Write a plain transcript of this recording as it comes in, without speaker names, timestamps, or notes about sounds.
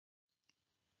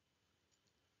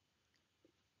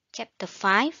Chapter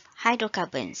 5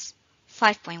 Hydrocarbons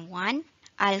 5.1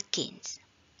 Alkanes.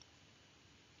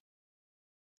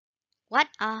 What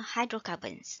are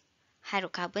hydrocarbons?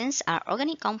 Hydrocarbons are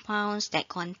organic compounds that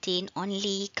contain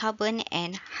only carbon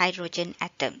and hydrogen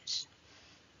atoms.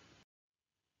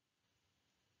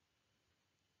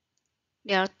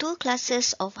 There are two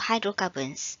classes of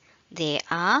hydrocarbons. They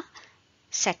are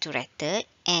saturated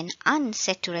and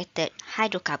unsaturated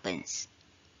hydrocarbons.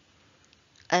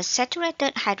 A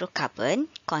saturated hydrocarbon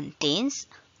contains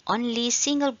only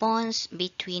single bonds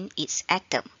between its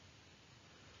atoms.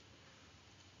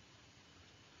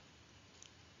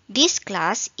 This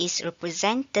class is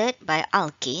represented by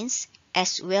alkanes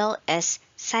as well as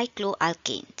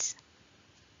cycloalkanes.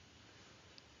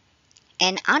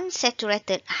 An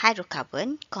unsaturated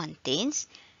hydrocarbon contains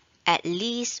at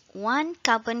least one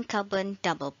carbon-carbon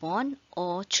double bond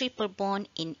or triple bond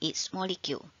in its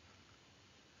molecule.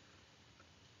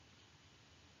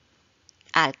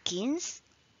 Alkenes,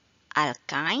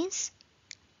 alkynes,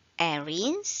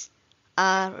 arenes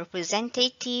are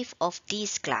representative of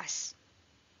this class.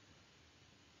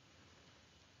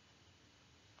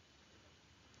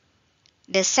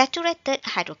 The saturated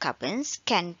hydrocarbons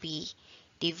can be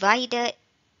divided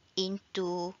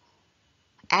into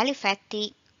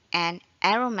aliphatic and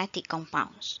aromatic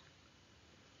compounds.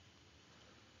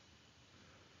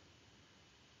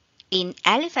 In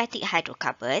aliphatic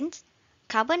hydrocarbons,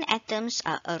 carbon atoms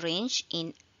are arranged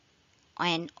in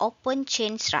an open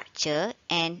chain structure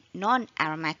and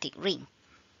non-aromatic ring,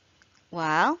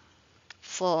 while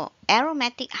for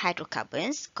aromatic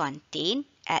hydrocarbons contain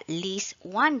at least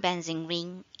one benzene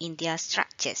ring in their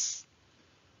structures.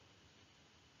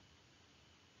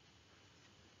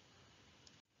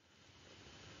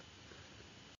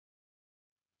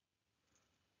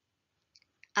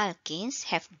 Alkenes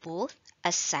have both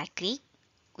acyclic,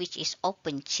 which is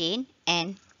open chain,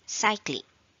 and cyclic.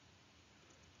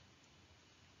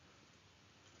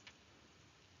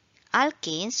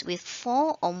 Alkanes with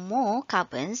 4 or more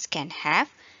carbons can have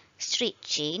straight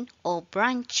chain or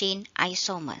branch chain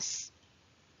isomers.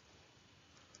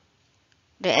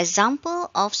 The example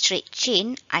of straight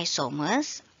chain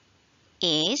isomers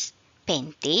is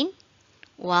pentane,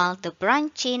 while the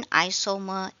branch chain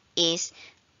isomer is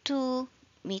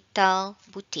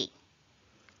 2-methylbutane.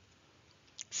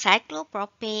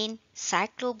 Cyclopropane,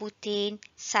 cyclobutane,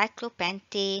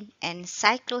 cyclopentane, and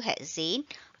cyclohexane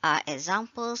are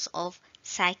examples of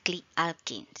cyclic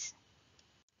alkanes.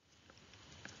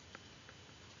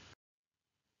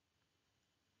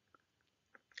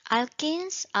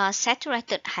 Alkanes are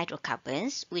saturated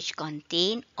hydrocarbons which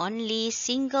contain only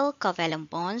single covalent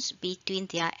bonds between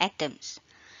their atoms.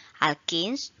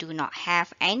 Alkanes do not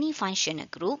have any functional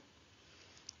group.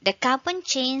 The carbon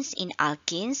chains in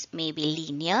alkanes may be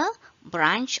linear,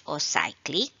 branch, or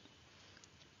cyclic.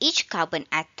 Each carbon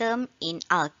atom in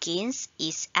alkanes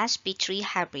is sp3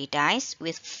 hybridized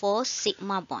with 4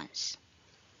 sigma bonds.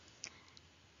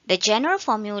 The general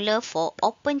formula for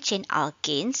open chain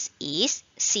alkanes is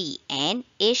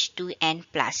CnH2n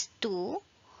plus 2,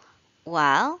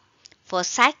 while for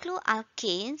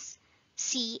cycloalkanes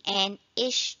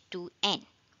CnH2n,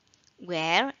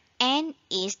 where N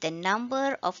is the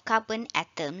number of carbon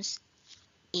atoms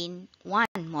in one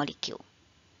molecule.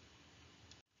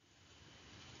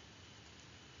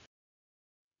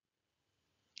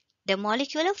 The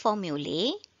molecular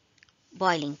formulae,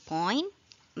 boiling point,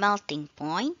 melting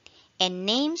point, and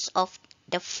names of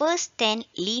the first 10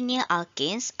 linear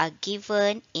alkanes are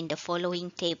given in the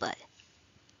following table.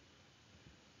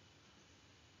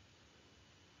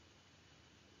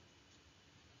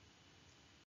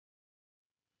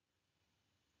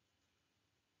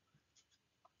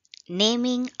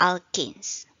 Naming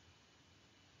alkanes.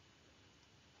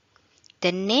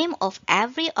 The name of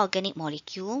every organic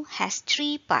molecule has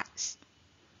 3 parts: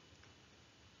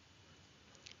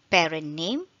 parent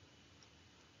name,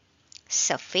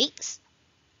 suffix,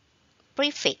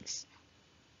 prefix.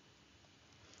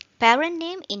 Parent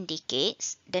name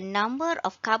indicates the number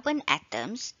of carbon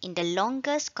atoms in the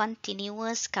longest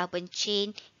continuous carbon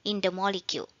chain in the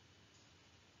molecule.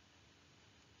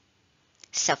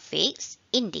 Suffix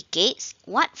indicates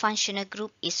what functional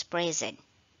group is present.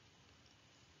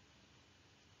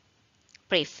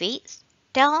 Prefix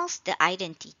tells the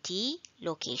identity,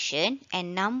 location,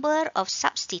 and number of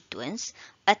substituents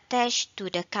attached to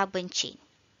the carbon chain.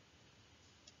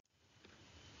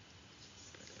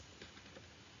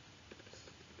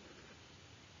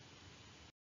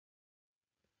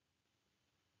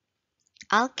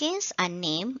 Alkanes are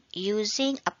named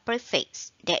using a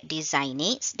prefix that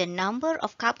designates the number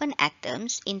of carbon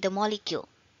atoms in the molecule.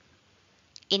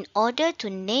 In order to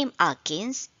name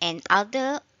alkanes and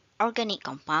other organic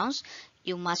compounds,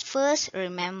 you must first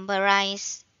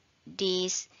memorize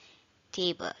this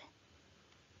table.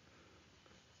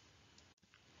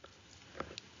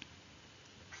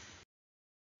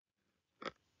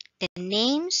 The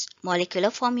names, molecular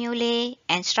formulae,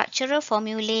 and structural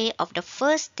formulae of the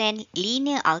first 10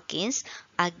 linear alkanes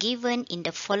are given in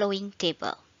the following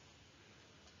table.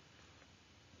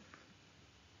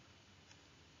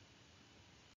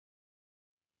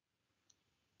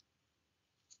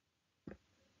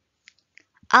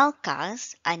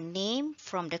 Alkyls are named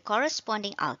from the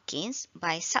corresponding alkanes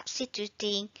by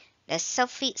substituting the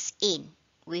suffix "ane"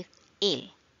 with "ale".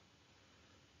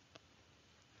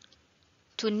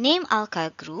 To name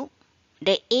alkyl group,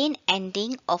 the "ane"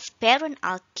 ending of parent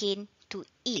alkane to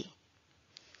 "yle".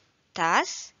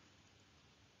 Thus,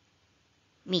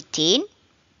 methane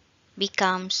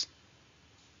becomes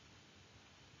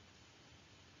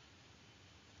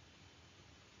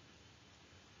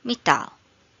methyl.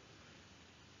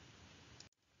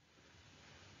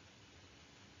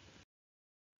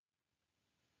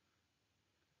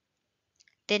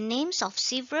 The names of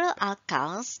several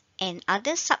alkyls and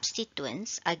other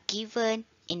substituents are given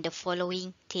in the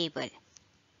following table.